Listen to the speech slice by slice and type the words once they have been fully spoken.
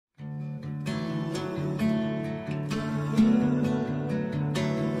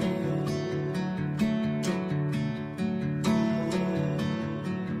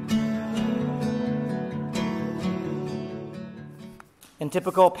In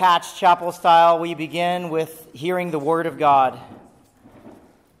typical Patch Chapel style, we begin with hearing the Word of God.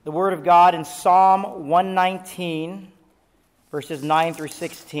 The Word of God in Psalm 119, verses 9 through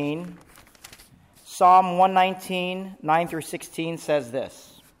 16. Psalm 119, 9 through 16 says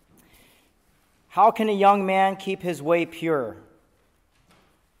this: How can a young man keep his way pure?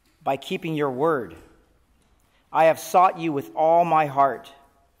 By keeping your word. I have sought you with all my heart.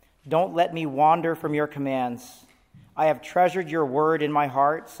 Don't let me wander from your commands. I have treasured your word in my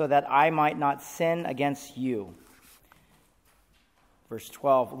heart so that I might not sin against you. Verse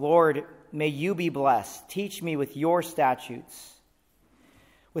 12, Lord, may you be blessed. Teach me with your statutes.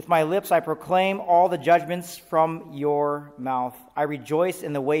 With my lips I proclaim all the judgments from your mouth. I rejoice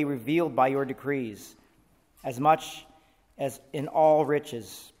in the way revealed by your decrees, as much as in all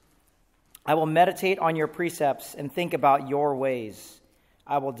riches. I will meditate on your precepts and think about your ways.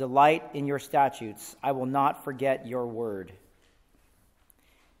 I will delight in your statutes. I will not forget your word.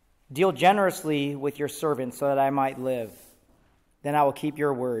 Deal generously with your servant so that I might live. Then I will keep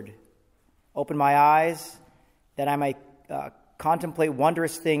your word. Open my eyes that I might contemplate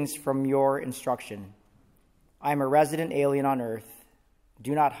wondrous things from your instruction. I am a resident alien on earth.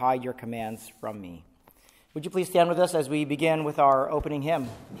 Do not hide your commands from me. Would you please stand with us as we begin with our opening hymn?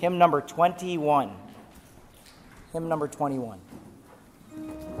 Hymn number 21. Hymn number 21.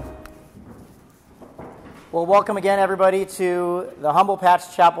 Well, welcome again, everybody, to the Humble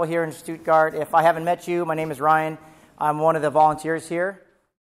Patch Chapel here in Stuttgart. If I haven't met you, my name is Ryan. I'm one of the volunteers here,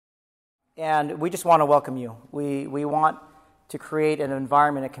 and we just want to welcome you. We want to create an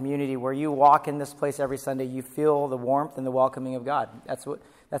environment, a community where you walk in this place every Sunday, you feel the warmth and the welcoming of God. That's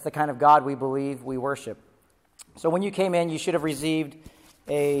the kind of God we believe we worship. So when you came in, you should have received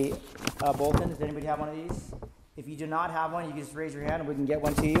a bulletin. Does anybody have one of these? If you do not have one, you can just raise your hand and we can get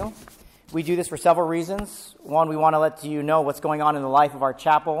one to you. We do this for several reasons. One, we want to let you know what's going on in the life of our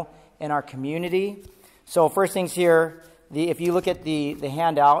chapel and our community. So first things here, if you look at the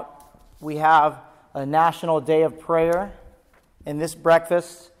handout, we have a National Day of Prayer. And this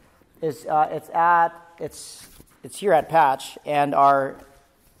breakfast is it's here at Patch, and our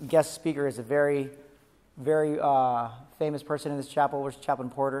guest speaker is a very, very famous person in this chapel. Where's Chaplain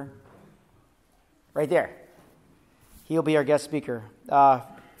Porter? Right there. He'll be our guest speaker.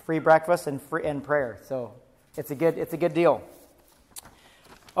 Free breakfast and prayer. So it's a good deal.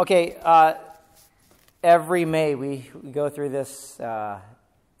 Okay. Every May we go through this. It's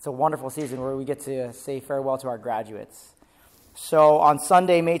a wonderful season where we get to say farewell to our graduates. So on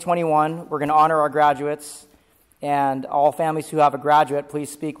Sunday, May 21, we're going to honor our graduates, and all families who have a graduate,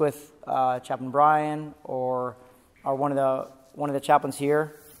 please speak with Chaplain Brian or one of the chaplains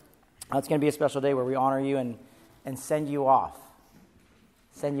here. It's going to be a special day where we honor you and send you off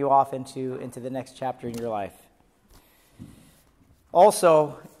into the next chapter in your life.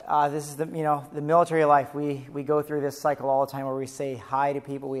 Also, this is the military life. We go through this cycle all the time where we say hi to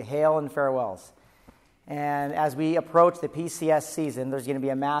people, we hail and farewells. And as we approach the PCS season, there's going to be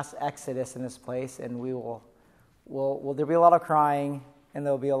a mass exodus in this place, and there'll be a lot of crying, and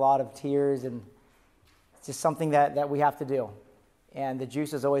there'll be a lot of tears, and it's just something that we have to do. And the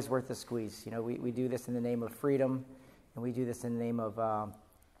juice is always worth the squeeze. We do this in the name of freedom, and we do this in the name of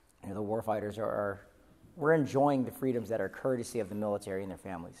the warfighters we're enjoying the freedoms that are courtesy of the military and their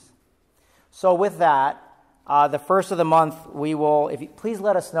families. So with that, the first of the month, please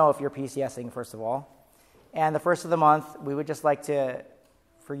let us know if you're PCSing, first of all. And the first of the month, we would just like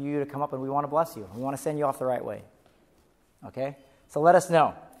for you to come up, and we want to bless you. We want to send you off the right way. Okay? So let us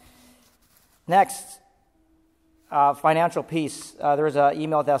know. Next, financial piece. There was an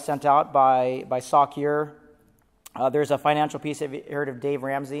email that was sent out by Sakir. There's a financial piece. Have you heard of Dave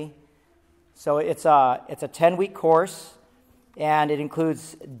Ramsey? So it's a 10-week course, and it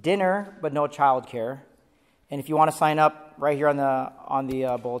includes dinner but no childcare. And if you want to sign up, right here on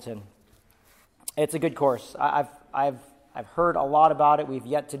the bulletin. It's a good course. I've heard a lot about it. We've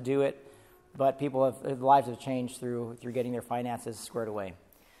yet to do it, but their lives have changed through getting their finances squared away.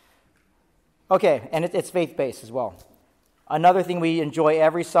 Okay, and it's faith-based as well. Another thing we enjoy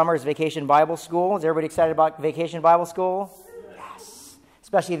every summer is Vacation Bible School. Is everybody excited about Vacation Bible School? Yes.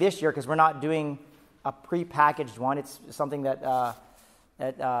 Especially this year, because we're not doing a pre-packaged one. It's something that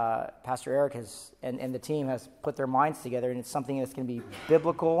Pastor Eric and the team has put their minds together, and it's something that's going to be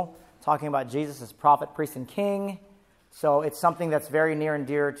biblical, talking about Jesus as prophet, priest, and king. So it's something that's very near and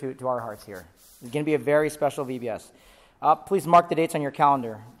dear to our hearts here. It's going to be a very special VBS. Please mark the dates on your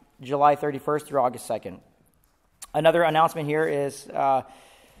calendar, July 31st through August 2nd. Another announcement here is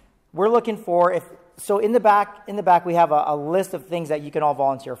we're looking for, in the back we have a list of things that you can all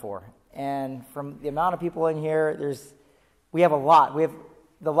volunteer for. And from the amount of people in here, We have a lot.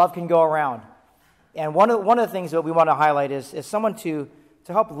 The love can go around. And one of the things that we want to highlight is someone to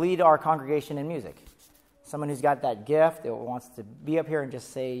help lead our congregation in music. Someone who's got that gift that wants to be up here and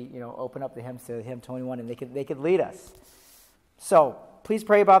just say, open up the hymns to hymn 21, and they could lead us. So please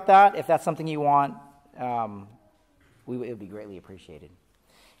pray about that. If that's something you want, it would be greatly appreciated.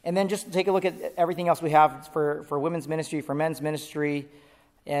 And then just take a look at everything else we have for women's ministry, for men's ministry,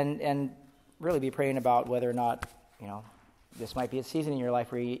 and really be praying about whether or not, this might be a season in your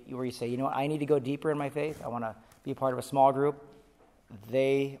life where you say, I need to go deeper in my faith. I want to be a part of a small group.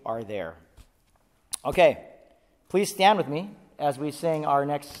 They are there. Okay, please stand with me as we sing our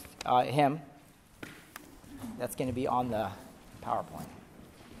next hymn. That's going to be on the PowerPoint.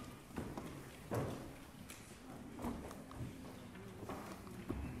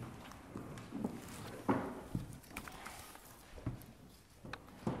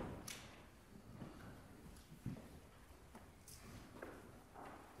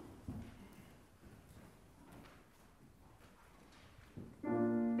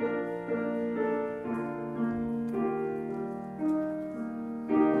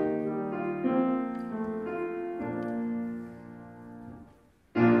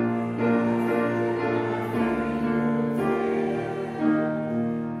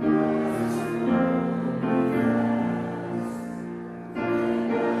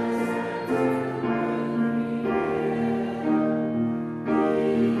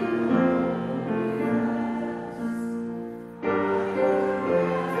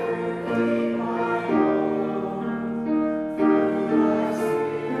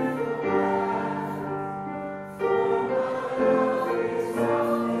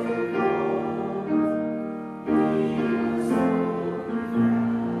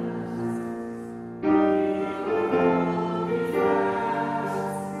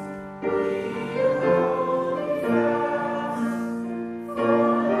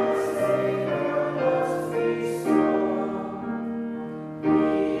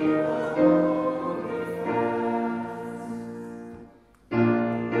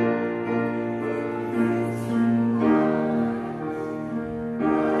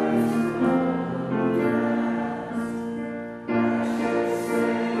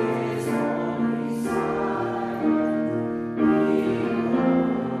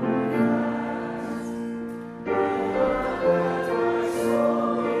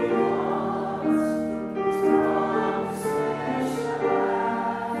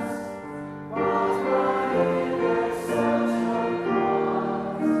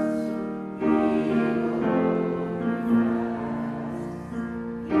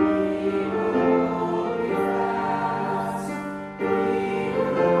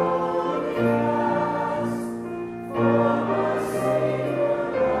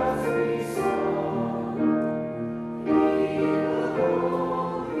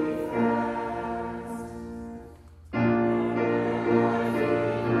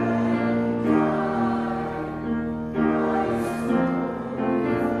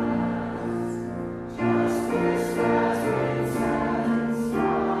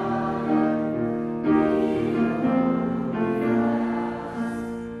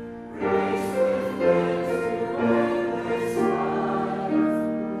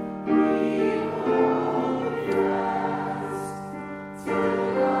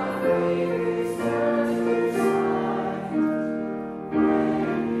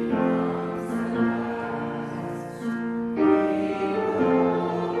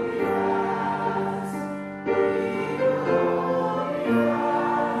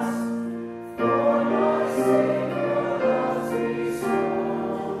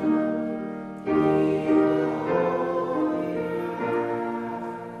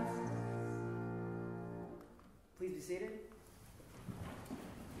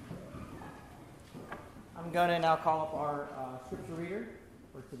 I'm going to now call up our scripture reader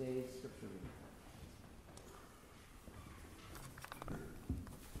for today's scripture reading.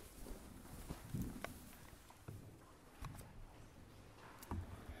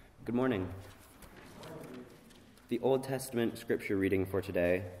 Good morning. The Old Testament scripture reading for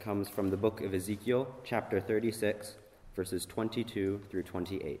today comes from the book of Ezekiel, chapter 36, verses 22 through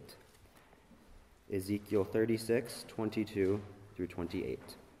 28. Ezekiel 36, 22 through 28.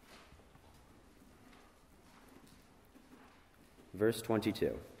 Verse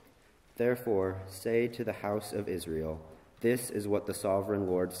 22. Therefore, say to the house of Israel, this is what the sovereign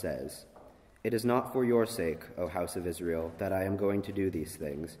Lord says. It is not for your sake, O house of Israel, that I am going to do these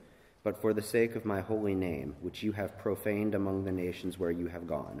things, but for the sake of my holy name, which you have profaned among the nations where you have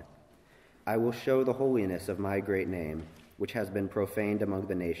gone. I will show the holiness of my great name, which has been profaned among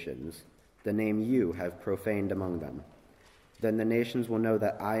the nations, the name you have profaned among them. Then the nations will know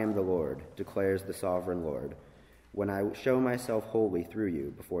that I am the Lord, declares the sovereign Lord, when I show myself holy through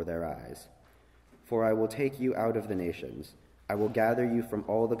you before their eyes. For I will take you out of the nations. I will gather you from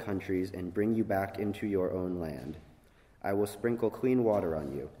all the countries and bring you back into your own land. I will sprinkle clean water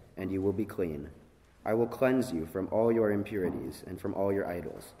on you, and you will be clean. I will cleanse you from all your impurities and from all your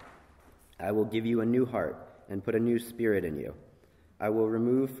idols. I will give you a new heart and put a new spirit in you. I will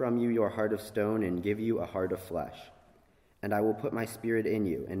remove from you your heart of stone and give you a heart of flesh. And I will put my spirit in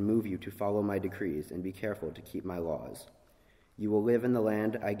you and move you to follow my decrees and be careful to keep my laws. You will live in the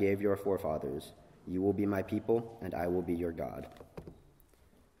land I gave your forefathers. You will be my people, and I will be your God.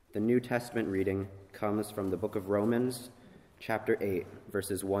 The New Testament reading comes from the book of Romans, chapter 8,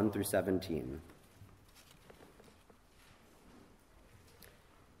 verses 1 through 17.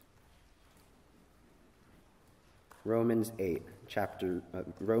 Romans 8,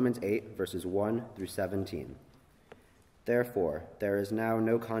 verses 1 through 17. Therefore, there is now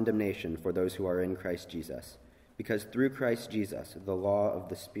no condemnation for those who are in Christ Jesus, because through Christ Jesus, the law of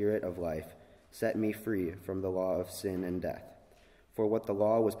the Spirit of life set me free from the law of sin and death. For what the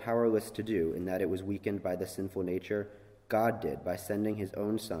law was powerless to do, in that it was weakened by the sinful nature, God did by sending his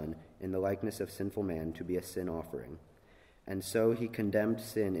own Son in the likeness of sinful man to be a sin offering. And so he condemned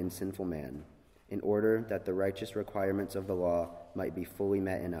sin in sinful man, in order that the righteous requirements of the law might be fully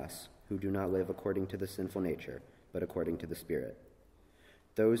met in us, who do not live according to the sinful nature, but according to the Spirit.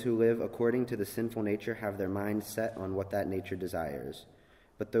 Those who live according to the sinful nature have their minds set on what that nature desires,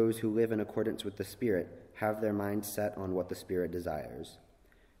 but those who live in accordance with the Spirit have their minds set on what the Spirit desires.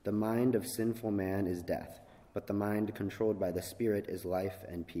 The mind of sinful man is death, but the mind controlled by the Spirit is life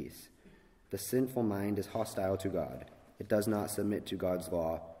and peace. The sinful mind is hostile to God. It does not submit to God's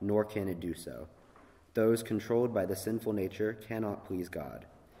law, nor can it do so. Those controlled by the sinful nature cannot please God.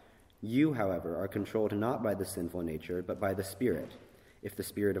 You, however, are controlled not by the sinful nature, but by the Spirit, if the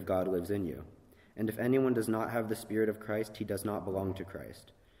Spirit of God lives in you. And if anyone does not have the Spirit of Christ, he does not belong to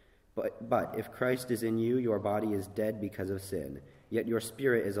Christ. But if Christ is in you, your body is dead because of sin, yet your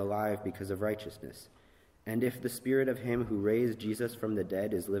spirit is alive because of righteousness. And if the Spirit of him who raised Jesus from the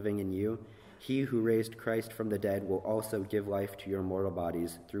dead is living in you, he who raised Christ from the dead will also give life to your mortal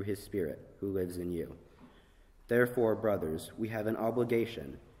bodies through his Spirit who lives in you. Therefore, brothers, we have an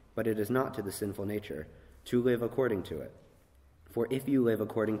obligation, but it is not to the sinful nature, to live according to it. For if you live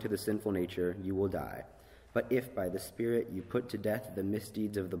according to the sinful nature, you will die. But if by the Spirit you put to death the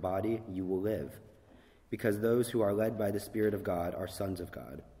misdeeds of the body, you will live. Because those who are led by the Spirit of God are sons of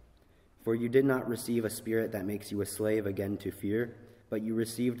God. For you did not receive a spirit that makes you a slave again to fear, but you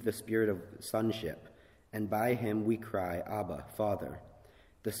received the Spirit of sonship, and by him we cry, Abba, Father.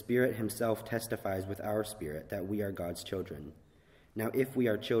 The Spirit himself testifies with our spirit that we are God's children. Now if we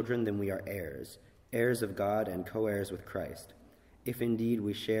are children, then we are heirs, heirs of God and co-heirs with Christ, if indeed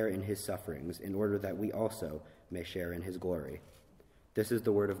we share in his sufferings, in order that we also may share in his glory. This is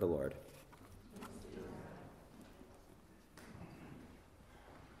the word of the Lord.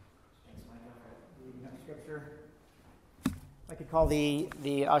 Scripture. I could call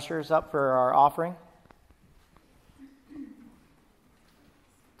the ushers up for our offering. It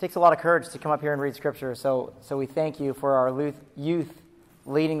takes a lot of courage to come up here and read Scripture, so we thank you for our youth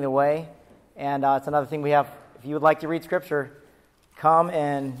leading the way. And it's another thing we have. If you would like to read Scripture, come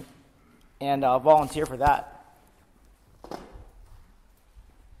and volunteer for that.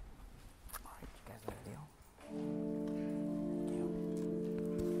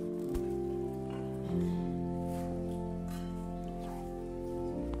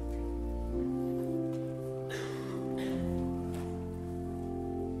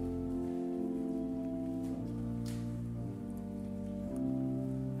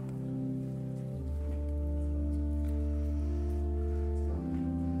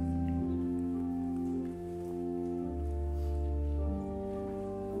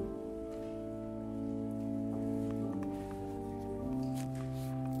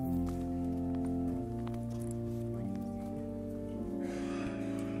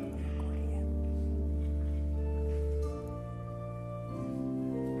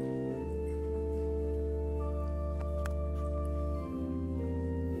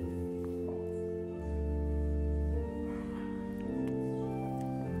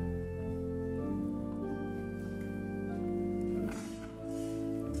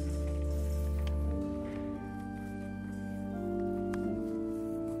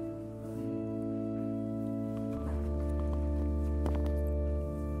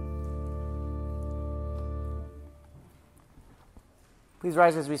 Please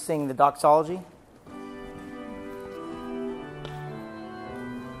rise as we sing the doxology.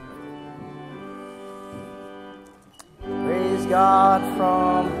 Praise God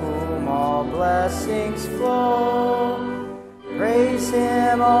from whom all blessings flow. Praise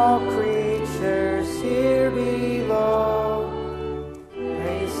him, all creatures here below.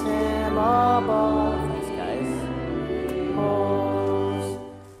 Praise him above. Thanks, guys. Hosts.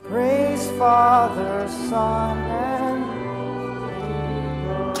 Praise Father, Son, and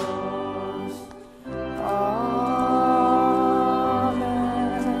Holy Ghost. Amen.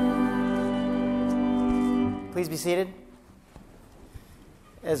 Please be seated.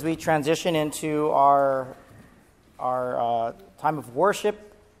 As we transition into our time of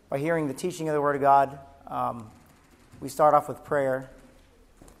worship by hearing the teaching of the Word of God, we start off with prayer.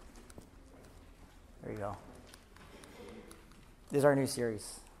 There you go. This is our new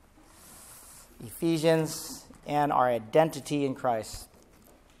series, Ephesians and our identity in Christ.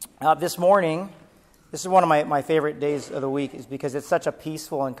 This morning, this is one of my favorite days of the week, is because it's such a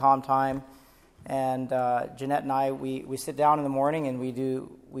peaceful and calm time. And Jeanette and I, we sit down in the morning and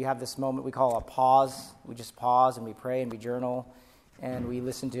we have this moment we call a pause. We just pause and we pray and we journal and we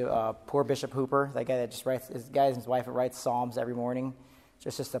listen to poor Bishop Hooper, that guy that just writes, his guy and his wife that writes psalms every morning.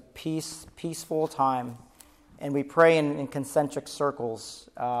 Just a peaceful time. And we pray in concentric circles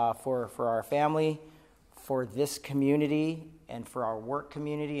for our family, for this community, and for our work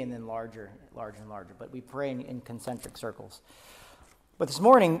community, and then larger and larger. But we pray in concentric circles. But this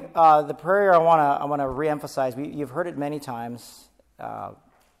morning, the prayer I want to reemphasize. You've heard it many times.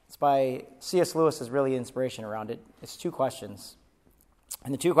 It's by C.S. Lewis. Is really inspiration around it. It's 2 questions,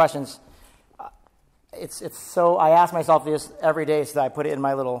 and the 2 questions. It's so I ask myself this every day, so that I put it in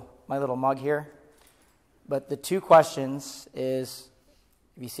my little mug here. But the 2 questions is,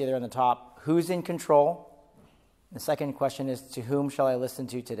 if you see there on the top, who's in control? The second question is, to whom shall I listen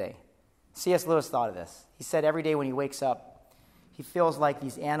to today? C.S. Lewis thought of this. He said every day when he wakes up, he feels like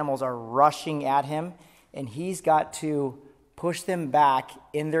these animals are rushing at him, and he's got to push them back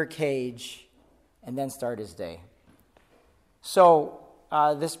in their cage and then start his day. So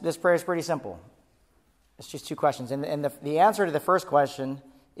this prayer is pretty simple. It's just 2 questions. And the answer to the first question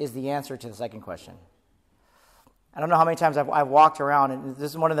is the answer to the second question. I don't know how many times I've walked around, and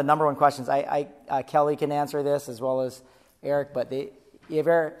this is one of the number 1 questions. Kelly can answer this as well as Eric, but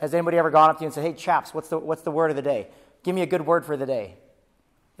has anybody ever gone up to you and said, "Hey, chaps, what's the word of the day? Give me a good word for the day."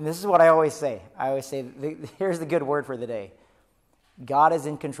 And this is what I always say. I always say, here's the good word for the day. God is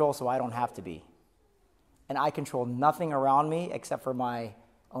in control, so I don't have to be. And I control nothing around me except for my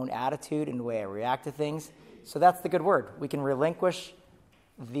own attitude and the way I react to things. So that's the good word. We can relinquish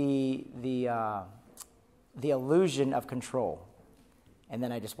the illusion of control. And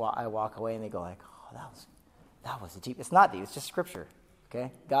then I walk away and they go like, "Oh, that was deep." It's not deep. It's just scripture.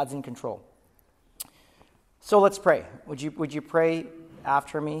 Okay? God's in control. So let's pray. Would you pray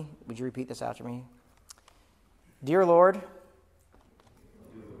after me? Would you repeat this after me? Dear Lord,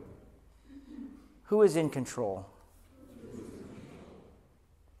 who is in control?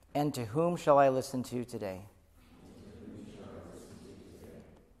 And to whom shall I listen to today?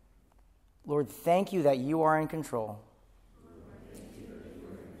 Lord, thank you that you are in control.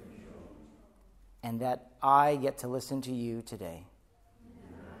 And that I get to listen to you today.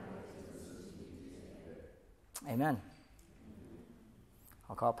 Amen.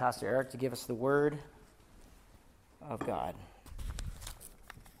 I'll call Pastor Eric to give us the word of God.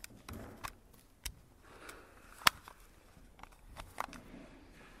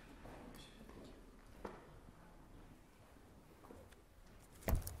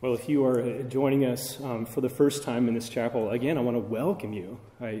 Well, if you are joining us for the first time in this chapel, again, I want to welcome you.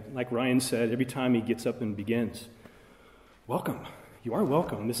 Like Ryan said, every time he gets up and begins, welcome. You are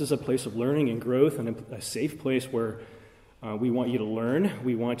welcome. This is a place of learning and growth and a safe place where we want you to learn.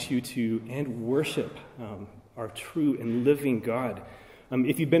 We want you to and worship our true and living God.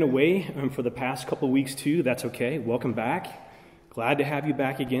 If you've been away for the past couple of weeks too, that's okay. Welcome back. Glad to have you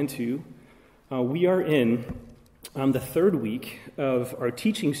back again too. We are in the 3rd week of our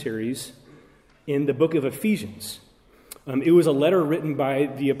teaching series in the book of Ephesians. It was a letter written by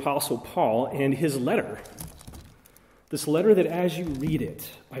the Apostle Paul, and his letter, this letter that as you read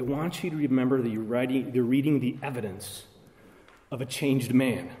it, I want you to remember that you're reading the evidence of a changed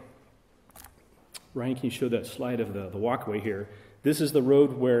man. Ryan, can you show that slide of the walkway here? This is the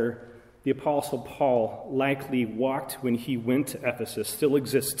road where the Apostle Paul likely walked when he went to Ephesus, still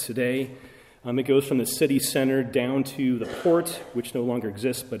exists today. It goes from the city center down to the port, which no longer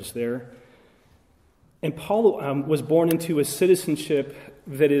exists, but it's there. And Paul was born into a citizenship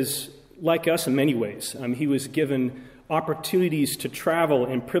that is like us in many ways. He was given opportunities to travel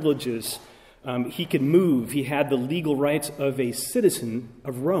and privileges. He could move. He had the legal rights of a citizen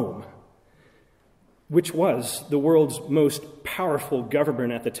of Rome. which was the world's most powerful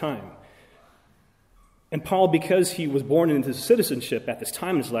government at the time. And Paul, because he was born into citizenship at this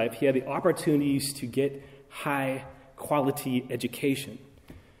time in his life, he had the opportunities to get high-quality education.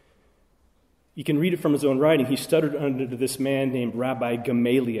 You can read it from his own writing. He studied under this man named Rabbi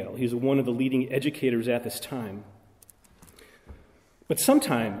Gamaliel. He's one of the leading educators at this time. But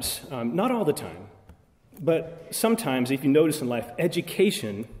sometimes, not all the time, but sometimes, if you notice in life,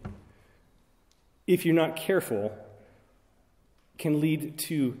 education, if you're not careful, can lead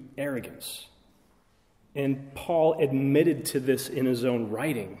to arrogance. And Paul admitted to this in his own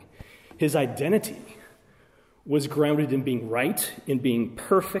writing. His identity was grounded in being right, in being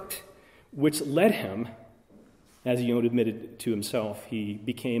perfect, which led him, as he admitted to himself, he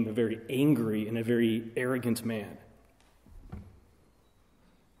became a very angry and a very arrogant man.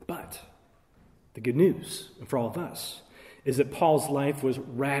 But the good news for all of us is that Paul's life was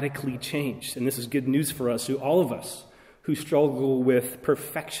radically changed. And this is good news for us, all of us who struggle with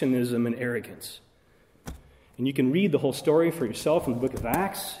perfectionism and arrogance. And you can read the whole story for yourself in the book of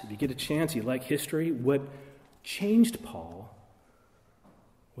Acts. If you get a chance, you like history. What changed Paul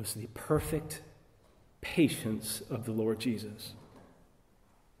was the perfect patience of the Lord Jesus.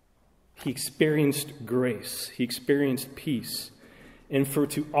 He experienced grace. He experienced peace. And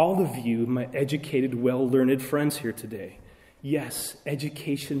to all of you, my educated, well-learned friends here today, yes,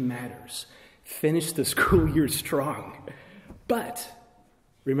 education matters. Finish the school year strong. But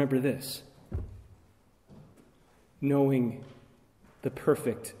remember this: knowing the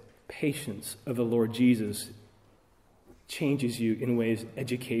perfect patience of the Lord Jesus changes you in ways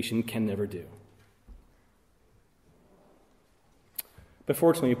education can never do. But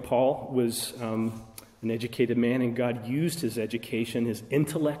fortunately, Paul was an educated man, and God used his education, his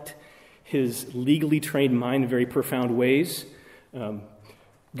intellect, his legally trained mind in very profound ways.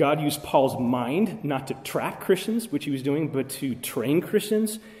 God used Paul's mind not to trap Christians, which he was doing, but to train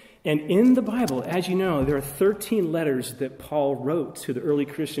Christians. And in the Bible, as you know, there are 13 letters that Paul wrote to the early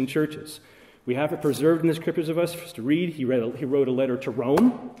Christian churches. We have it preserved in the scriptures of us for us to read. He wrote a letter to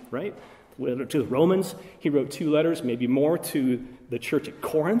Rome, right? A letter to the Romans. He wrote 2 letters, maybe more, to the church at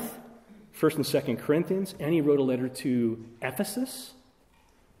Corinth, 1st and 2nd Corinthians. And he wrote a letter to Ephesus,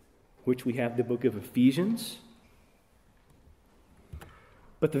 which we have the book of Ephesians.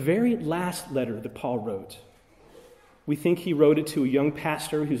 But the very last letter that Paul wrote, we think he wrote it to a young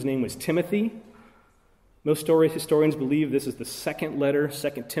pastor whose name was Timothy. Most historians believe this is the second letter,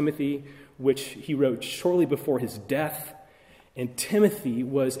 2 Timothy, which he wrote shortly before his death. And Timothy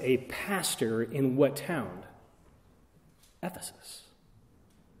was a pastor in what town? Ephesus.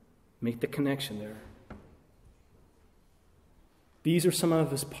 Make the connection there. These are some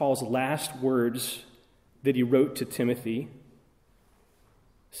of Paul's last words that he wrote to Timothy.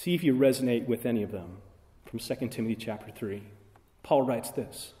 See if you resonate with any of them. From 2 Timothy chapter 3. Paul writes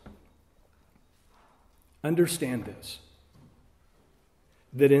this: understand this,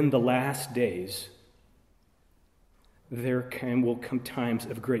 that in the last days there will come times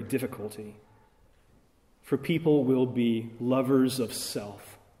of great difficulty. For people will be lovers of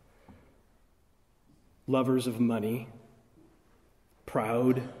self, lovers of money,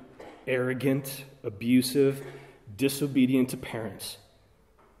 proud, arrogant, abusive, disobedient to parents,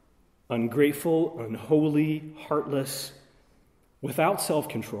 ungrateful, unholy, heartless, without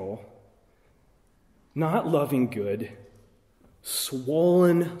self-control, not loving good,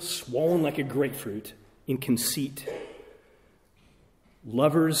 swollen like a grapefruit in conceit,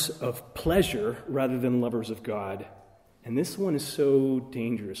 lovers of pleasure rather than lovers of God. And this one is so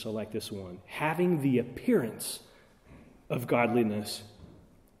dangerous. I like this one. Having the appearance of godliness,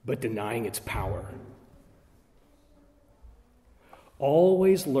 but denying its power.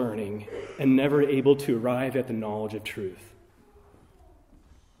 Always learning and never able to arrive at the knowledge of truth.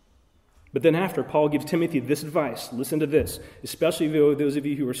 But then after, Paul gives Timothy this advice. Listen to this, especially those of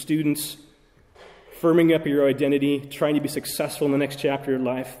you who are students, firming up your identity, trying to be successful in the next chapter of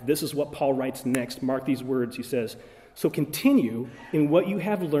life. This is what Paul writes next. Mark these words. He says, so continue in what you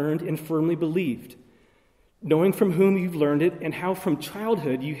have learned and firmly believed, knowing from whom you've learned it and how from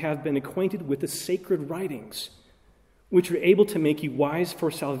childhood you have been acquainted with the sacred writings, which are able to make you wise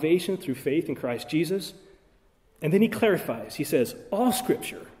for salvation through faith in Christ Jesus. And then he clarifies. He says, all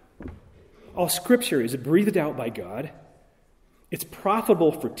Scripture is breathed out by God. It's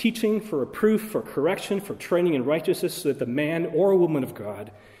profitable for teaching, for reproof, for correction, for training in righteousness, so that the man or woman of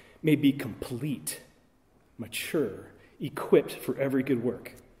God may be complete, mature, equipped for every good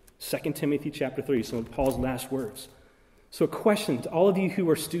work. 2 Timothy chapter 3, some of Paul's last words. So a question to all of you who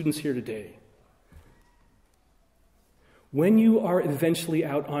are students here today. When you are eventually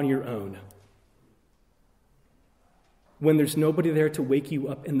out on your own, when there's nobody there to wake you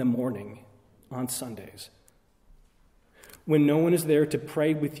up in the morning on Sundays, when no one is there to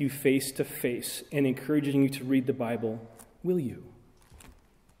pray with you face to face and encouraging you to read the Bible, will you?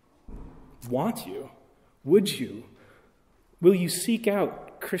 Want you? Would you? Will you seek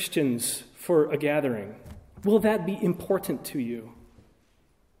out Christians for a gathering? Will that be important to you?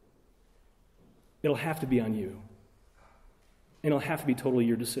 It'll have to be on you. And it'll have to be totally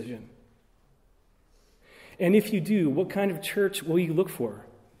your decision. And if you do, what kind of church will you look for?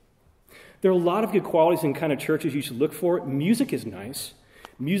 There are a lot of good qualities in kind of churches you should look for. Music is nice.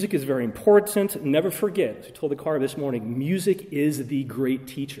 Music is very important. Never forget, as I told the choir this morning, music is the great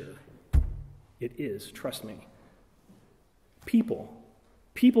teacher. It is, trust me. People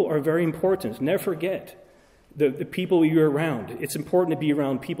are very important. Never forget the people you're around. It's important to be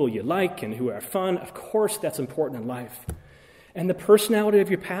around people you like and who have fun. Of course, that's important in life. And the personality of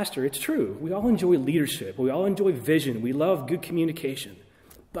your pastor, it's true. We all enjoy leadership. We all enjoy vision. We love good communication.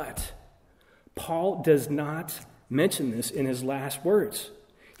 But Paul does not mention this in his last words.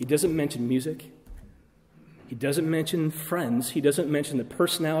 He doesn't mention music. He doesn't mention friends. He doesn't mention the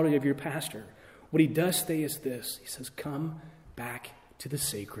personality of your pastor. What he does say is this. He says, come back to the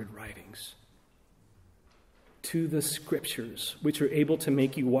sacred writings, to the scriptures, which are able to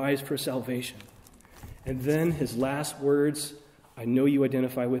make you wise for salvation. And then his last words, I know you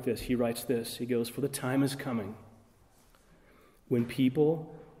identify with this. He writes this. He goes, for the time is coming when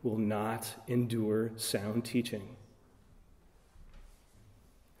people will not endure sound teaching.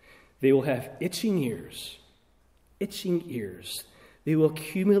 They will have itching ears. They will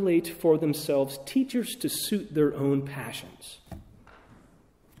accumulate for themselves teachers to suit their own passions.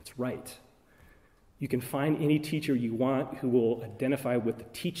 That's right. You can find any teacher you want who will identify with the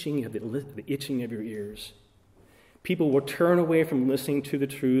teaching of the itching of your ears. People will turn away from listening to the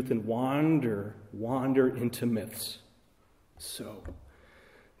truth and wander into myths. So,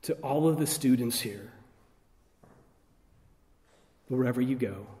 to all of the students here, wherever you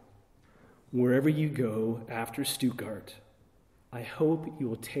go after Stuttgart, I hope you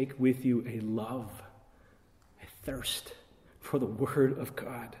will take with you a love, a thirst for the Word of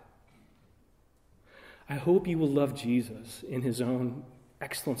God. I hope you will love Jesus in his own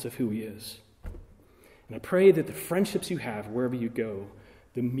excellence of who he is. And I pray that the friendships you have wherever you go,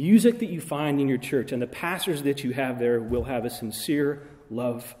 the music that you find in your church, and the pastors that you have there will have a sincere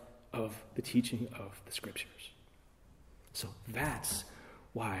love of the teaching of the Scriptures. So that's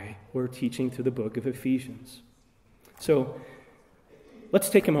why we're teaching through the book of Ephesians. So let's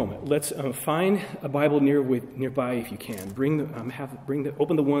take a moment. Let's find a Bible nearby if you can.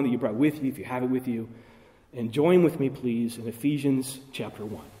 Open the one that you brought with you if you have it with you. And join with me, please, in Ephesians chapter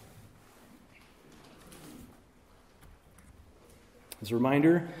 1. As a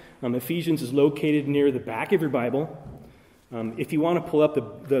reminder, Ephesians is located near the back of your Bible. If you want to pull up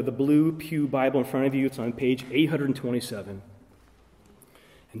the blue pew Bible in front of you, it's on page 827.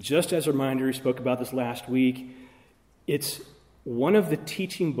 And just as a reminder, we spoke about this last week, it's one of the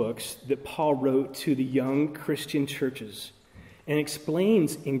teaching books that Paul wrote to the young Christian churches and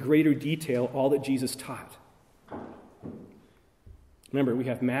explains in greater detail all that Jesus taught. Remember, we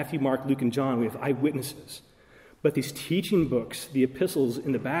have Matthew, Mark, Luke, and John. We have eyewitnesses. But these teaching books, the epistles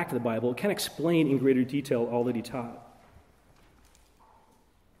in the back of the Bible, can explain in greater detail all that he taught.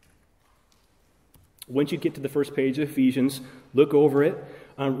 Once you get to the first page of Ephesians, look over it.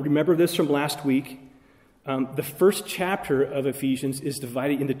 Remember this from last week. The first chapter of Ephesians is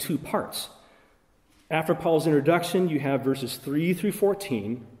divided into two parts. After Paul's introduction, you have verses 3 through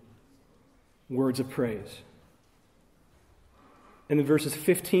 14, words of praise. And then verses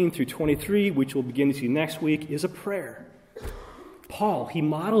 15 through 23, which we'll begin to see next week, is a prayer. Paul, he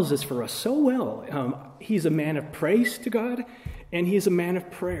models this for us so well. He's a man of praise to God, and he is a man of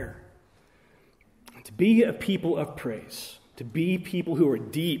prayer. To be a people of praise, to be people who are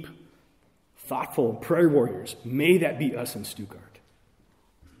deep, thoughtful prayer warriors, may that be us in Stuttgart.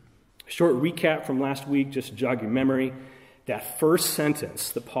 A short recap from last week, just to jog your memory. That first sentence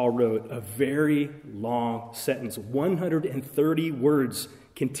that Paul wrote, a very long sentence, 130 words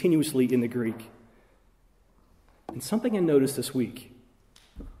continuously in the Greek. And something I noticed this week,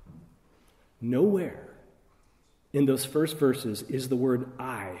 nowhere in those first verses is the word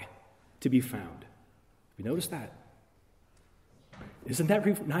I to be found. You notice that? Isn't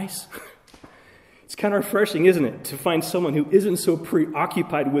that nice? It's kind of refreshing, isn't it, to find someone who isn't so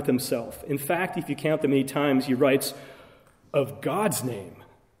preoccupied with himself. In fact, if you count the many times he writes of God's name,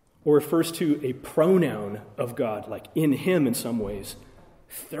 or refers to a pronoun of God, like in him in some ways,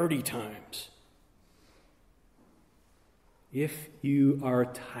 30 times. If you are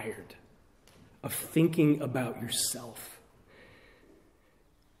tired of thinking about yourself.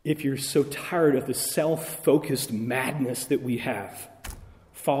 If you're so tired of the self-focused madness that we have,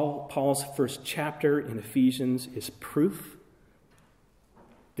 Paul's first chapter in Ephesians is proof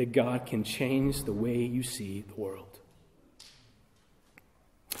that God can change the way you see the world.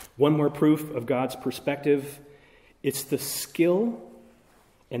 One more proof of God's perspective, it's the skill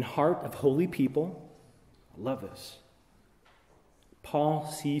and heart of holy people. I love this. Paul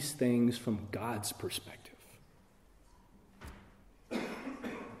sees things from God's perspective.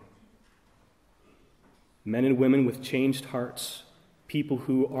 Men and women with changed hearts, people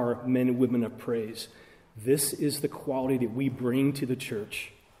who are men and women of praise. This is the quality that we bring to the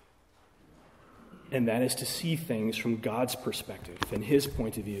church. And that is to see things from God's perspective and his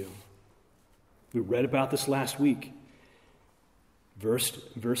point of view. We read about this last week. Verse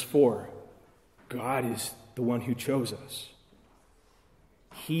 4, God is the one who chose us.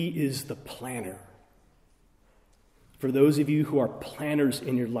 He is the planner. For those of you who are planners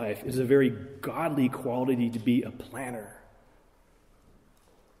in your life, it is a very godly quality to be a planner.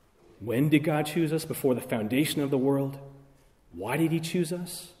 When did God choose us? Before the foundation of the world. Why did he choose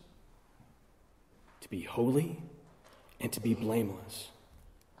us? To be holy and to be blameless.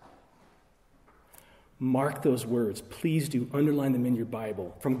 Mark those words. Please do underline them in your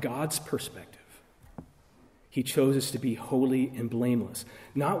Bible. From God's perspective, he chose us to be holy and blameless.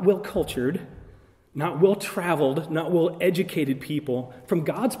 Not well-cultured, not well-traveled, not well-educated people. From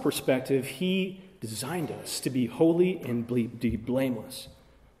God's perspective, he designed us to be holy and be blameless.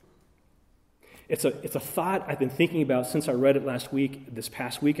 It's a thought I've been thinking about since I read it this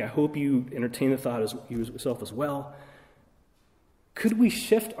past week. I hope you entertain the thought as yourself as well. Could we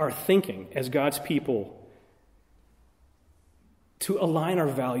shift our thinking as God's people to align our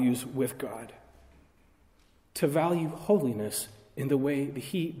values with God? To value holiness in the way that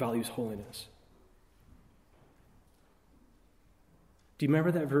he values holiness? Do you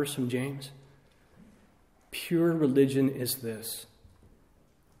remember that verse from James? Pure religion is this: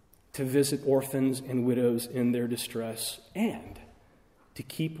 to visit orphans and widows in their distress, and to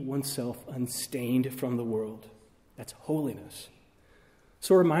keep oneself unstained from the world. That's holiness.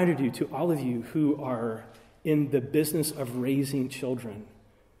 So a reminder to all of you who are in the business of raising children,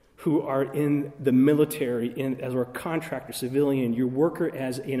 who are in the military, as a contractor, civilian, your worker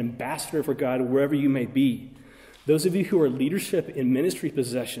as an ambassador for God, wherever you may be. Those of you who are leadership in ministry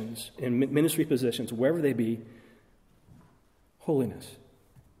positions, wherever they be, holiness.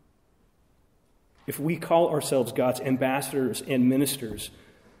 If we call ourselves God's ambassadors and ministers,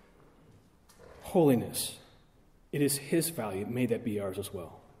 holiness, it is his value. May that be ours as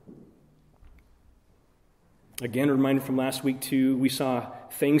well. Again, a reminder from last week too, we saw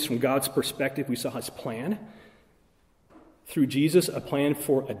things from God's perspective. We saw his plan. Through Jesus, a plan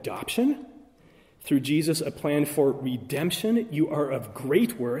for adoption. Through Jesus, a plan for redemption. You are of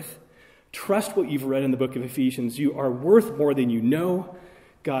great worth. Trust what you've read in the book of Ephesians. You are worth more than you know.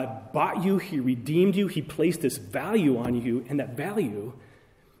 God bought you. He redeemed you. He placed this value on you, and that value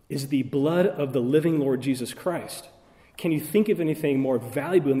is the blood of the living Lord Jesus Christ. Can you think of anything more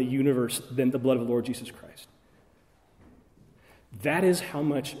valuable in the universe than the blood of the Lord Jesus Christ? That is how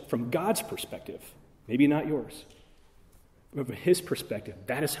much, from God's perspective, maybe not yours, but from his perspective,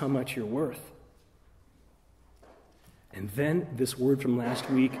 that is how much you're worth. And then this word from last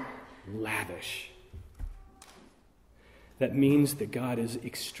week, lavish. That means that God is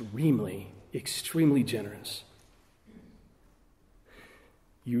extremely, extremely generous.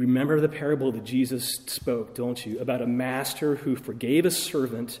 You remember the parable that Jesus spoke, don't you, about a master who forgave a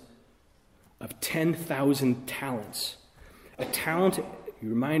servant of 10,000 talents. A talent,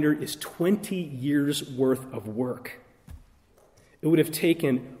 reminder, is 20 years worth of work. It would have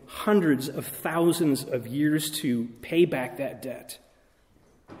taken hundreds of thousands of years to pay back that debt.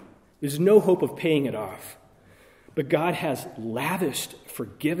 There's no hope of paying it off. But God has lavished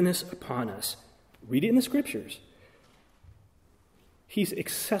forgiveness upon us. Read it in the scriptures. He's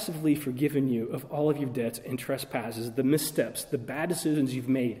excessively forgiven you of all of your debts and trespasses, the missteps, the bad decisions you've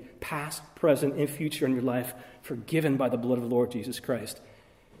made, past, present, and future in your life, forgiven by the blood of the Lord Jesus Christ.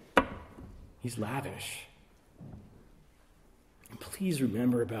 He's lavish. And please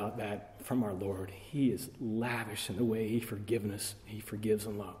remember about that from our Lord. He is lavish in the way he forgives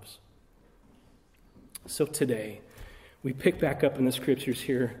and loves. So today, we pick back up in the scriptures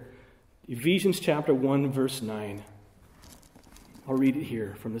here. Ephesians chapter 1, verse 9. I'll read it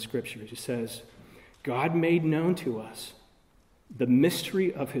here from the scriptures. It says, God made known to us the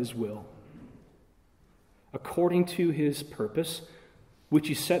mystery of his will, according to his purpose, which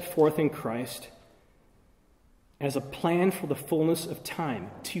he set forth in Christ, as a plan for the fullness of time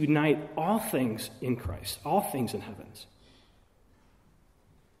to unite all things in Christ, all things in heavens,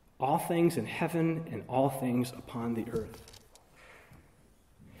 all things in heaven and all things upon the earth.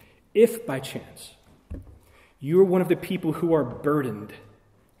 If by chance you are one of the people who are burdened,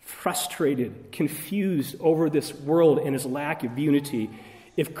 frustrated, confused over this world and its lack of unity,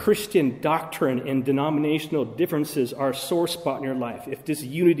 if Christian doctrine and denominational differences are a sore spot in your life, if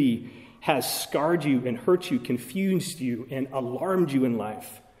disunity has scarred you and hurt you, confused you, and alarmed you in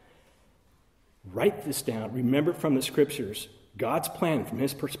life, write this down. Remember it from the Scriptures. God's plan from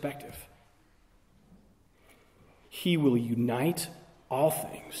his perspective. He will unite all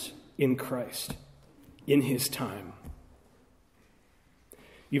things in Christ in his time.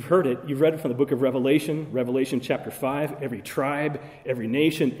 You've heard it. You've read it from the book of Revelation, Revelation chapter 5. Every tribe, every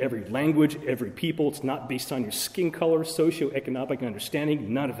nation, every language, every people. It's not based on your skin color, socioeconomic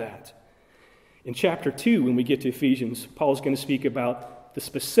understanding, none of that. In chapter 2, when we get to Ephesians, Paul's going to speak about the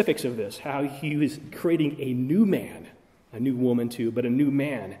specifics of this, how he is creating a new man, a new woman too, but a new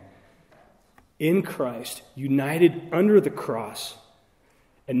man in Christ, united under the cross,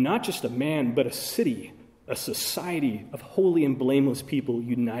 and not just a man, but a city, a society of holy and blameless people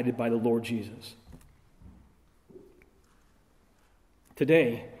united by the Lord Jesus.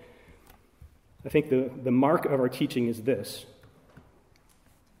 Today, I think the mark of our teaching is this.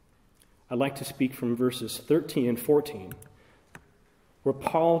 I'd like to speak from verses 13 and 14, where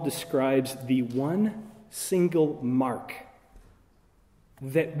Paul describes the one single mark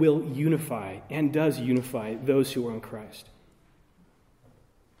that will unify and does unify those who are in Christ.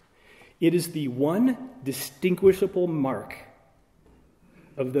 It is the one distinguishable mark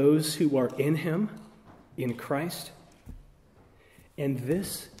of those who are in him, in Christ. And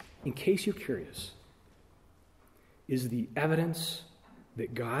this, in case you're curious, is the evidence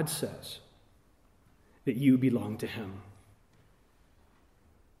that God says that you belong to him.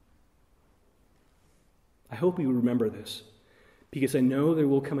 I hope you remember this, because I know there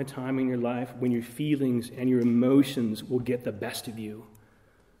will come a time in your life when your feelings and your emotions will get the best of you.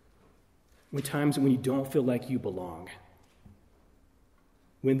 When times when you don't feel like you belong.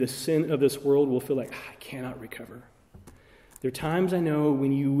 When the sin of this world will feel like, I cannot recover. There are times I know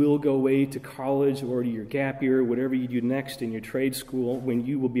when you will go away to college or to your gap year, whatever you do next in your trade school, when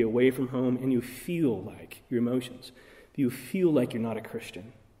you will be away from home and you feel like your emotions, you feel like you're not a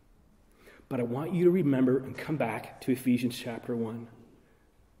Christian. But I want you to remember and come back to Ephesians chapter 1.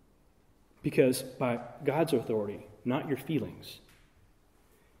 Because by God's authority, not your feelings,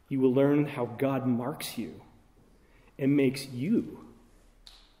 you will learn how God marks you and makes you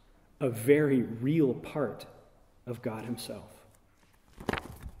a very real part of God himself.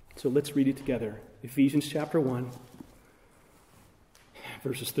 So let's read it together. Ephesians chapter 1,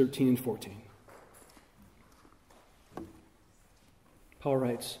 verses 13 and 14. Paul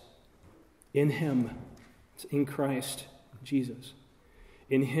writes, in him, it's in Christ Jesus,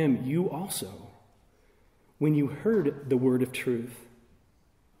 in him you also, when you heard the word of truth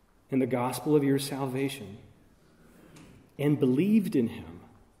and the gospel of your salvation, and believed in him,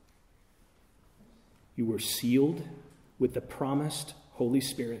 you were sealed with the promised Holy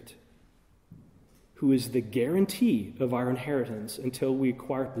Spirit, who is the guarantee of our inheritance until we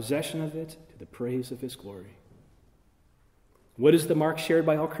acquire possession of it to the praise of his glory. What is the mark shared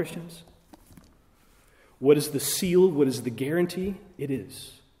by all Christians? What is the seal? What is the guarantee? It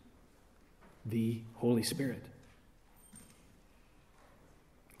is the Holy Spirit.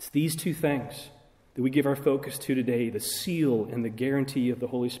 It's these two things that we give our focus to today, the seal and the guarantee of the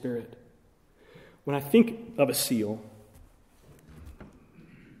Holy Spirit. When I think of a seal,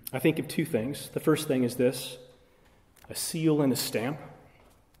 I think of two things. The first thing is this, a seal and a stamp.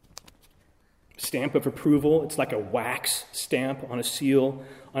 Stamp of approval. It's like a wax stamp on a seal,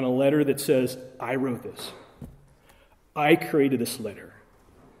 on a letter that says, I wrote this. I created this letter.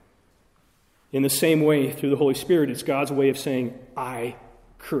 In the same way, through the Holy Spirit, it's God's way of saying, I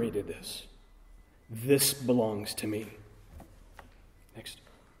created this. This belongs to me. Next.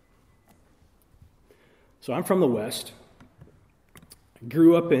 So I'm from the West. I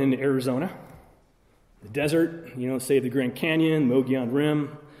grew up in Arizona, the desert, say the Grand Canyon, Mogollon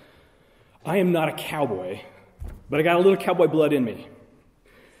Rim. I am not a cowboy, but I got a little cowboy blood in me.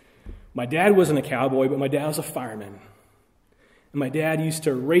 My dad wasn't a cowboy, but my dad was a fireman. And my dad used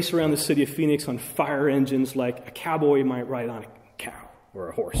to race around the city of Phoenix on fire engines like a cowboy might ride on a cow or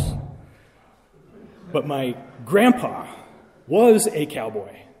a horse. But my grandpa was a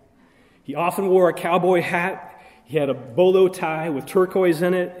cowboy. He often wore a cowboy hat. He had a bolo tie with turquoise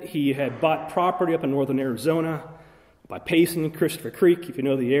in it. He had bought property up in northern Arizona by Payson, Christopher Creek, if you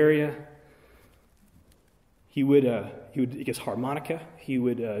know the area. He would get his harmonica. He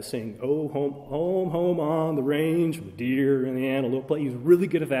would sing, "Oh, home, home, home on the range, with the deer and the antelope." He was really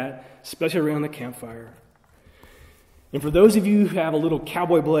good at that, especially around the campfire. And for those of you who have a little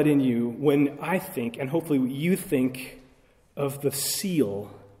cowboy blood in you, when I think, and hopefully you think, of the seal,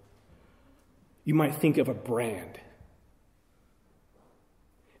 you might think of a brand.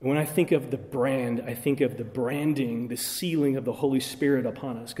 And when I think of the brand, I think of the branding, the sealing of the Holy Spirit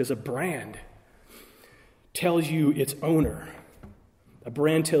upon us. Because a brand tells you its owner. A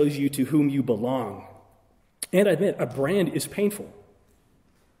brand tells you to whom you belong. And I admit, a brand is painful.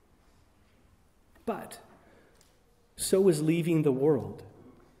 But so is leaving the world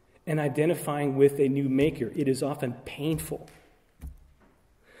and identifying with a new maker. It is often painful.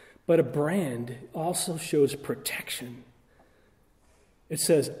 But a brand also shows protection. It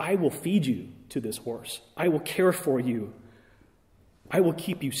says, "I will feed you to this horse. I will care for you. I will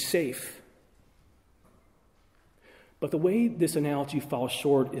keep you safe." But the way this analogy falls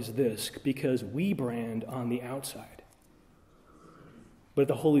short is this, because we brand on the outside. But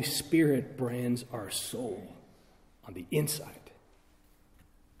the Holy Spirit brands our soul on the inside.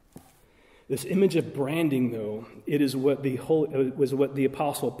 This image of branding, though, it was what the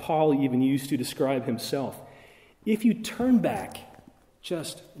Apostle Paul even used to describe himself. If you turn back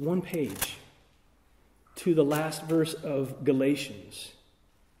just one page to the last verse of Galatians,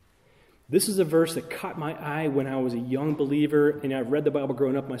 this is a verse that caught my eye when I was a young believer, and I've read the Bible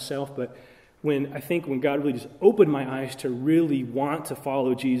growing up myself, but when God really just opened my eyes to really want to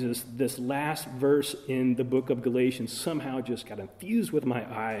follow Jesus, this last verse in the book of Galatians somehow just got infused with my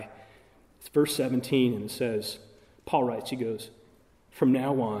eye. It's verse 17, and it says, Paul writes, he goes, "From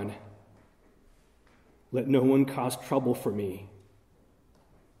now on, let no one cause trouble for me,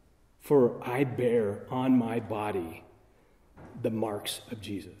 for I bear on my body the marks of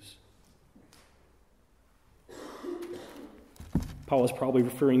Jesus." Paul is probably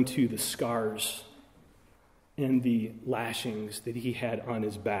referring to the scars and the lashings that he had on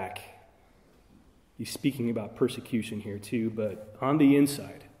his back. He's speaking about persecution here too, but on the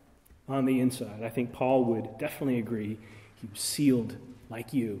inside, I think Paul would definitely agree he was sealed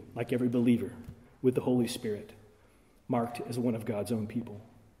like you, like every believer, with the Holy Spirit, marked as one of God's own people.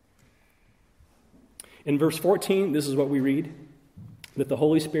 In verse 14, this is what we read, that the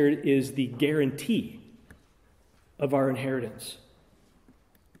Holy Spirit is the guarantee of our inheritance.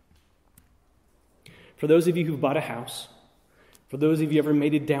 For those of you who've bought a house, for those of you who ever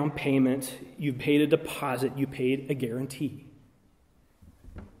made a down payment, you've paid a deposit, you paid a guarantee.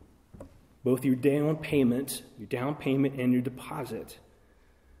 Both your down payment and your deposit.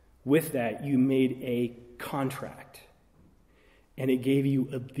 With that, you made a contract, and it gave you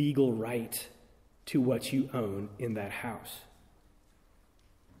a legal right to what you own in that house.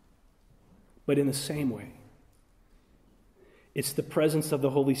 But in the same way, it's the presence of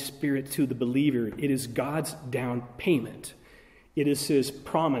the Holy Spirit to the believer. It is God's down payment. It is his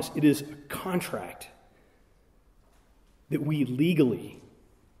promise. It is a contract that we legally,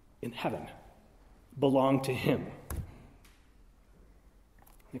 in heaven, belong to him.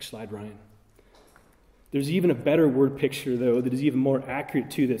 Next slide, Ryan. There's even a better word picture, though, that is even more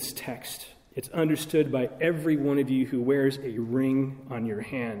accurate to this text. It's understood by every one of you who wears a ring on your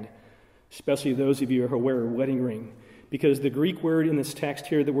hand, especially those of you who wear a wedding ring, because the Greek word in this text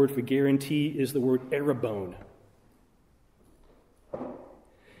here, the word for guarantee, is the word arabone.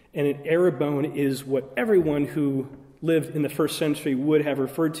 And an arabone is what everyone who lived in the first century would have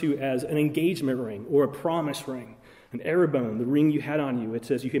referred to as an engagement ring or a promise ring. An arabone, the ring you had on you, it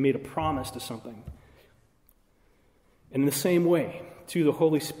says you had made a promise to something. And in the same way, to the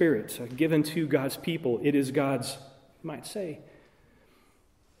Holy Spirit, given to God's people, it is God's, you might say,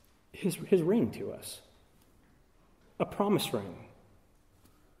 his ring to us. A promise ring.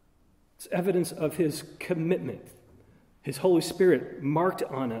 It's evidence of his commitment. His Holy Spirit marked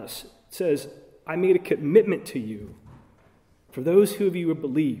on us. It says, I made a commitment to you. For those who of you who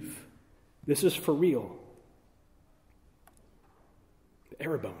believe, this is for real. The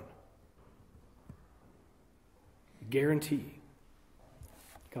arabone. Guarantee.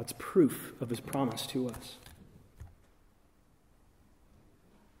 God's proof of his promise to us.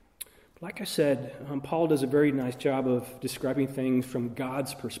 Like I said, Paul does a very nice job of describing things from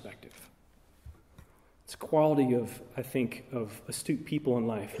God's perspective. It's a quality of, I think, of astute people in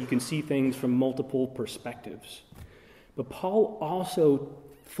life. You can see things from multiple perspectives. But Paul also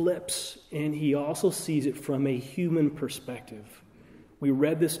flips, and he also sees it from a human perspective. We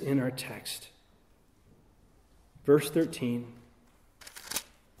read this in our text. Verse 13.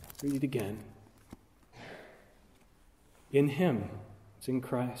 Read it again. In him, it's in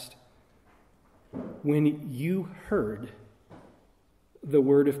Christ, when you heard the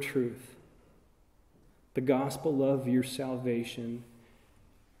word of truth, the gospel of your salvation,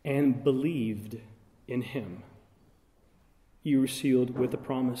 and believed in him, you were sealed with the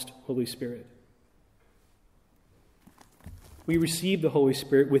promised Holy Spirit. We received the Holy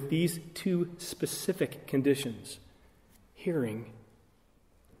Spirit with these two specific conditions: hearing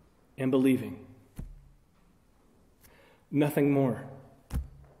and believing. Nothing more.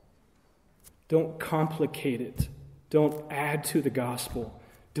 Don't complicate it. Don't add to the gospel.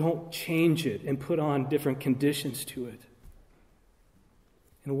 Don't change it and put on different conditions to it.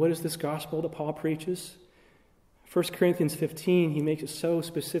 And what is this gospel that Paul preaches? 1 Corinthians 15, he makes it so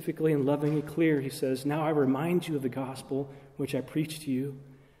specifically and lovingly clear. He says, "Now I remind you of the gospel which I preached to you.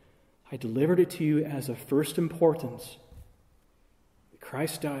 I delivered it to you as of first importance.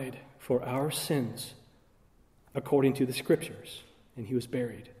 Christ died for our sins according to the Scriptures, and he was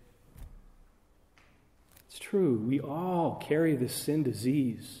buried." It's true, we all carry this sin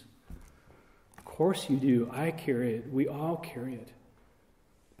disease. Of course you do. I carry it. We all carry it.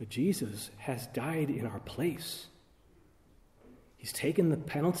 But Jesus has died in our place. He's taken the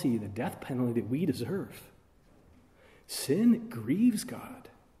penalty, the death penalty that we deserve. Sin grieves God.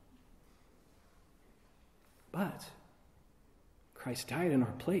 But Christ died in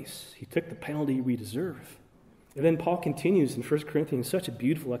our place. He took the penalty we deserve. And then Paul continues in 1 Corinthians, such a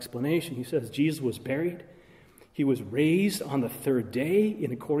beautiful explanation. He says, Jesus was buried. He was raised on the third day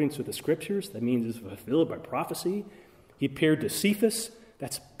in accordance with the Scriptures. That means it's fulfilled by prophecy. He appeared to Cephas.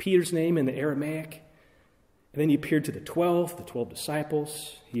 That's Peter's name in the Aramaic. And then he appeared to the 12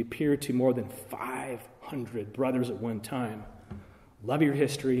 disciples. He appeared to more than 500 brothers at one time. Love your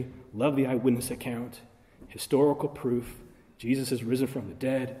history. Love the eyewitness account. Historical proof. Jesus is risen from the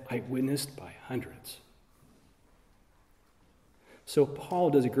dead, eyewitnessed by hundreds. So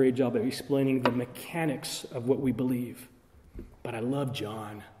Paul does a great job of explaining the mechanics of what we believe. But I love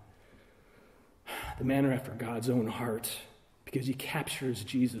John, the man after God's own heart, because he captures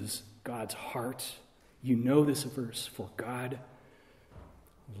Jesus, God's heart. You know this verse, for God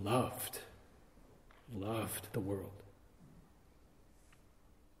loved the world.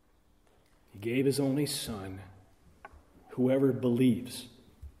 He gave his only Son. Whoever believes,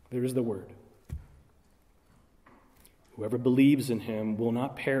 there's the word. Whoever believes in him will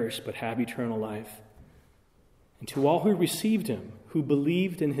not perish but have eternal life. And to all who received him, who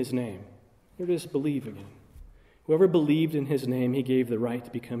believed in his name, there it is, believe again. Whoever believed in his name, he gave the right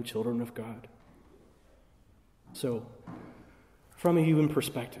to become children of God. So, from a human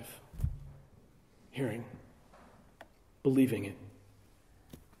perspective, hearing, believing it,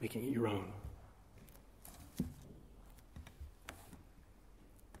 making it your own.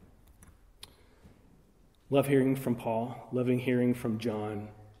 Love hearing from Paul, loving hearing from John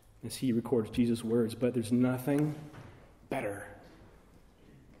as he records Jesus' words, but there's nothing better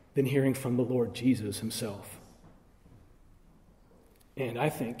than hearing from the Lord Jesus himself. And I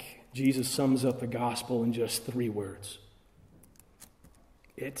think Jesus sums up the gospel in just 3 words.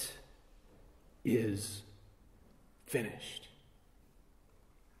 It is finished.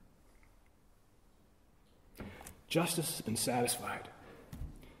 Justice has been satisfied.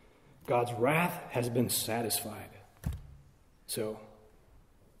 God's wrath has been satisfied. So,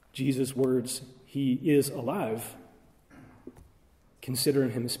 Jesus' words, he is alive. Consider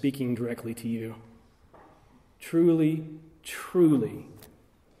him speaking directly to you. Truly, truly,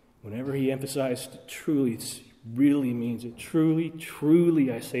 whenever he emphasized truly, it really means it. Truly,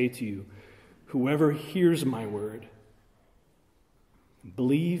 truly, I say to you, whoever hears my word,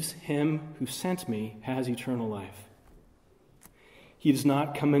 believes him who sent me, has eternal life. He does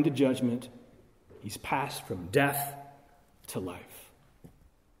not come into judgment. He's passed from death to life.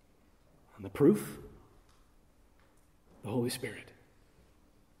 And the proof? The Holy Spirit.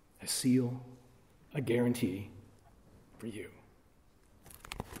 A seal, a guarantee for you.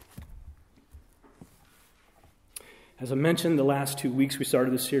 As I mentioned, the last 2 weeks we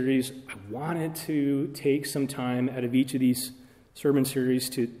started this series, I wanted to take some time out of each of these sermon series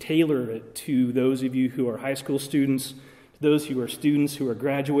to tailor it to those of you who are high school students, those who are students who are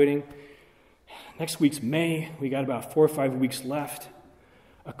graduating. Next week's May. We got about 4 or 5 weeks left.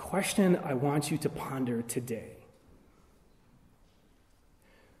 A question I want you to ponder today.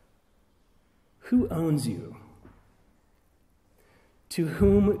 Who owns you? To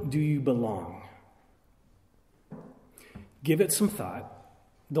whom do you belong? Give it some thought.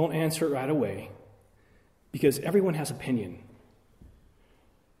 Don't answer it right away, because everyone has opinion.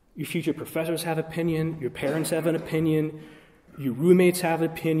 Your future professors have opinion. Your parents have an opinion. Your roommates have an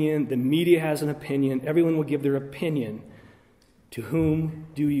opinion. The media has an opinion. Everyone will give their opinion. To whom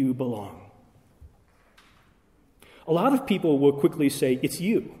do you belong? A lot of people will quickly say, it's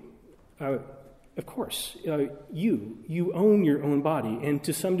you. Of course, you own your own body, and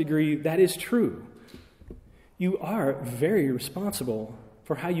to some degree that is true. You are very responsible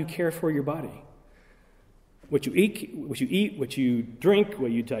for how you care for your body. What you eat, what you drink,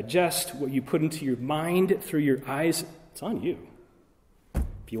 what you digest, what you put into your mind through your eyes, it's on you.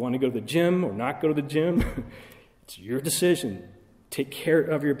 If you want to go to the gym or not go to the gym, it's your decision. Take care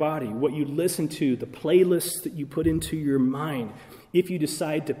of your body, what you listen to, the playlists that you put into your mind. If you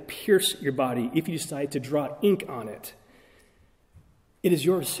decide to pierce your body, if you decide to draw ink on it, it is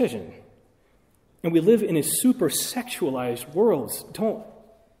your decision. And we live in a super sexualized world.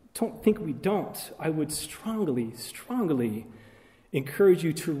 Don't think we don't. I would strongly, strongly encourage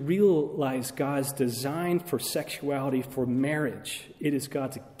you to realize God's design for sexuality for marriage. It is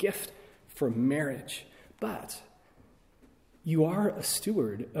God's gift for marriage. But you are a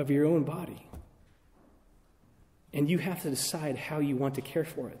steward of your own body. And you have to decide how you want to care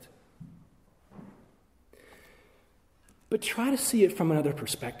for it. But try to see it from another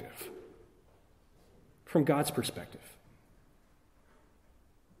perspective. From God's perspective.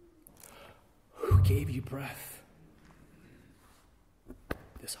 Who gave you breath?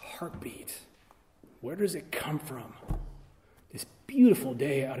 This heartbeat. Where does it come from? This beautiful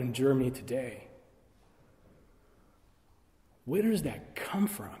day out in Germany today. Where does that come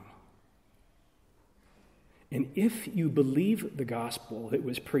from? And if you believe the gospel that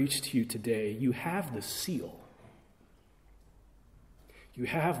was preached to you today, you have the seal. You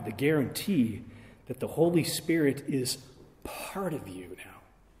have the guarantee that the Holy Spirit is part of you now.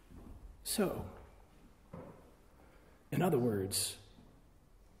 So, in other words,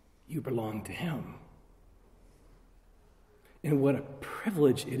 you belong to Him. And what a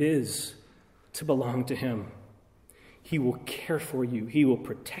privilege it is to belong to Him. He will care for you. He will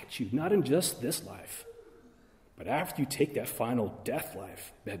protect you, not in just this life, but after you take that final death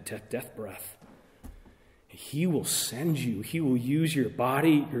breath. He will send you. He will use your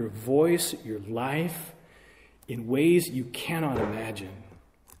body, your voice, your life in ways you cannot imagine.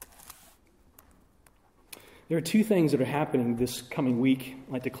 There are two things that are happening this coming week.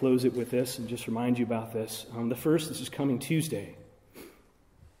 I'd like to close it with this and just remind you about this. The first, this is coming Tuesday.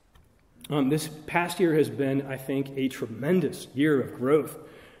 This past year has been, I think, a tremendous year of growth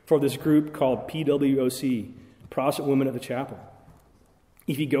for this group called PWOC, Protestant Women of the Chapel.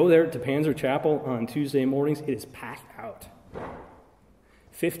 If you go there to Panzer Chapel on Tuesday mornings, it is packed out.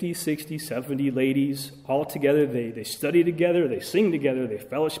 50, 60, 70 ladies all together. They study together, they sing together, they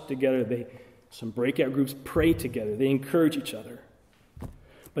fellowship together, some breakout groups pray together, they encourage each other.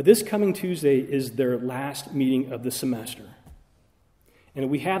 But this coming Tuesday is their last meeting of the semester. And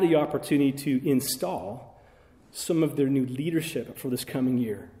we have the opportunity to install some of their new leadership for this coming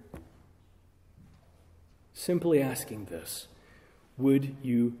year. Simply asking this, would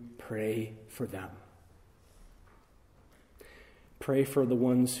you pray for them? Pray for the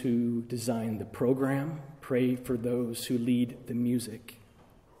ones who design the program. Pray for those who lead the music.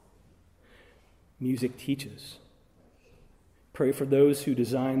 Music teaches. Pray for those who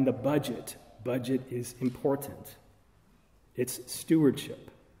design the budget. Budget is important. It's stewardship.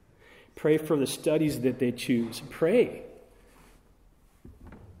 Pray for the studies that they choose. Pray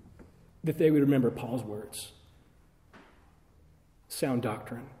that they would remember Paul's words. Sound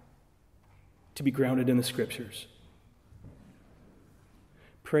doctrine. To be grounded in the Scriptures.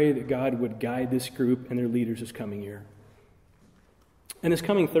 Pray that God would guide this group and their leaders this coming year. And this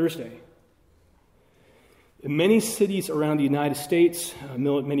coming Thursday, in many cities around the United States,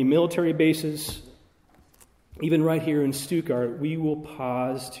 many military bases, even right here in Stuttgart, we will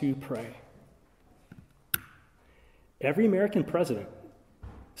pause to pray. Every American president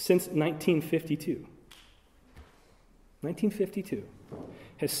since 1952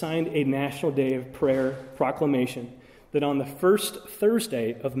 has signed a National Day of Prayer proclamation that on the first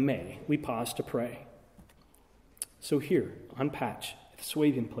Thursday of May, we pause to pray. So here, on Patch, at the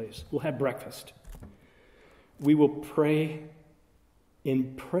Swabian Place, we'll have breakfast. We will pray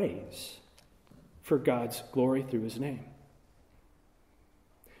in praise for God's glory through His name.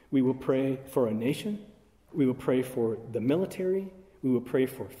 We will pray for a nation. We will pray for the military. We will pray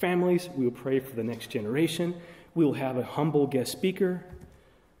for families. We will pray for the next generation. We will have a humble guest speaker.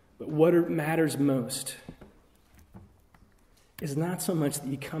 But what matters most is not so much that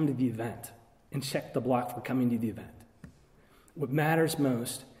you come to the event and check the block for coming to the event. What matters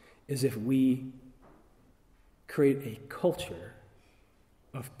most is if we create a culture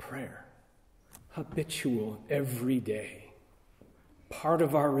of prayer, habitual every day, part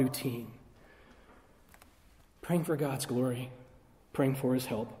of our routine, praying for God's glory, praying for His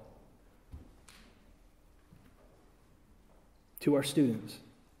help. to our students,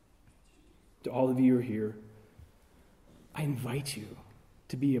 to all of you who are here, I invite you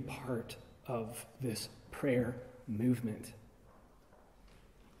to be a part of this prayer movement.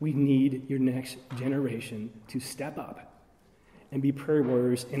 We need your next generation to step up and be prayer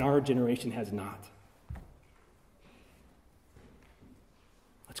warriors, and our generation has not.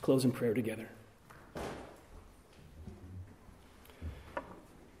 Let's close in prayer together.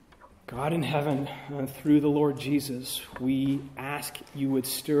 God in heaven, through the Lord Jesus, we ask you would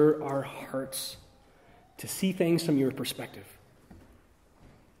stir our hearts to see things from your perspective.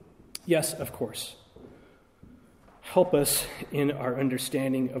 Yes, of course. Help us in our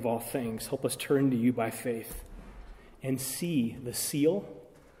understanding of all things. Help us turn to you by faith and see the seal,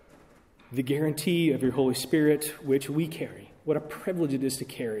 the guarantee of your Holy Spirit, which we carry. What a privilege it is to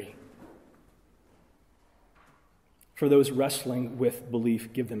carry. For those wrestling with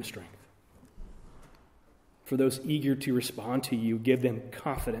belief, give them strength. For those eager to respond to you, give them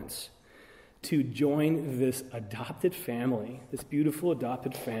confidence to join this adopted family, this beautiful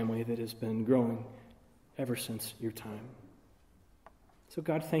adopted family that has been growing ever since your time. So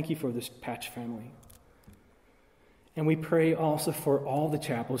God, thank you for this Patch family. And we pray also for all the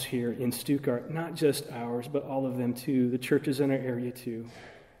chapels here in Stuttgart, not just ours, but all of them too, the churches in our area too.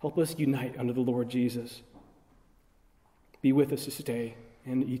 Help us unite under the Lord Jesus. Be with us this day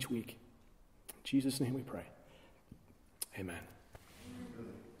and each week. In Jesus' name we pray. Amen.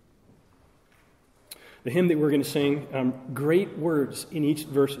 The hymn that we're going to sing, great words in each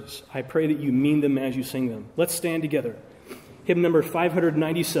verses. I pray that you mean them as you sing them. Let's stand together. Hymn number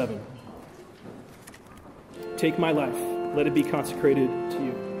 597. Take my life, let it be consecrated to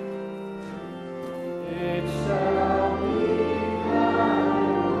you. It shall be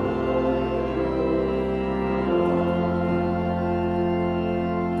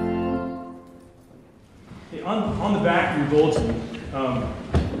on the back of your bulletin,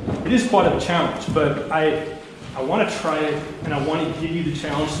 it is quite a challenge, but I want to try it, and I want to give you the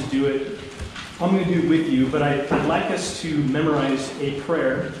challenge to do it. I'm going to do it with you, but I'd like us to memorize a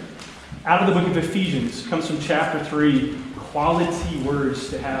prayer out of the book of Ephesians. It comes from chapter 3, quality words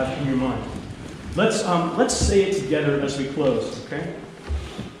to have in your mind. Let's say it together as we close, okay?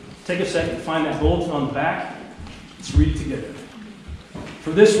 Take a second, find that bulletin on the back. Let's read it together.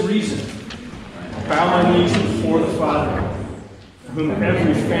 For this reason, I bow my knees before the Father, whom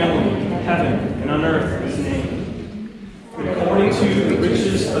every family in heaven and on earth is named. According to the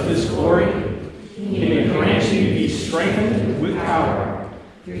riches of his glory, he may grant you to be strengthened with power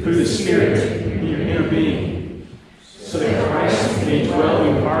through the Spirit in your inner being, so that Christ may dwell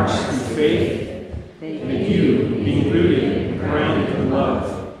in your hearts through faith, and that you, being rooted and grounded in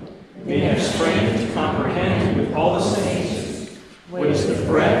love, may have strength to comprehend with all the saints what is the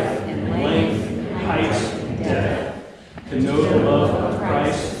breadth and length and height and depth, to know the love of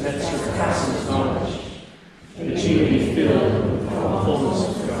Christ that surpasses knowledge, that you may be filled with all the fullness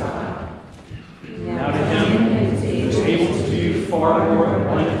of God. Now to him who is able to do far more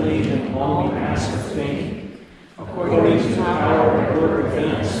abundantly than all we ask or think, according to the power at work within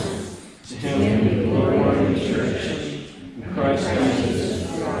us, to him be the glory of the church, in Christ Jesus,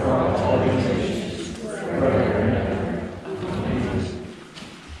 for all generations.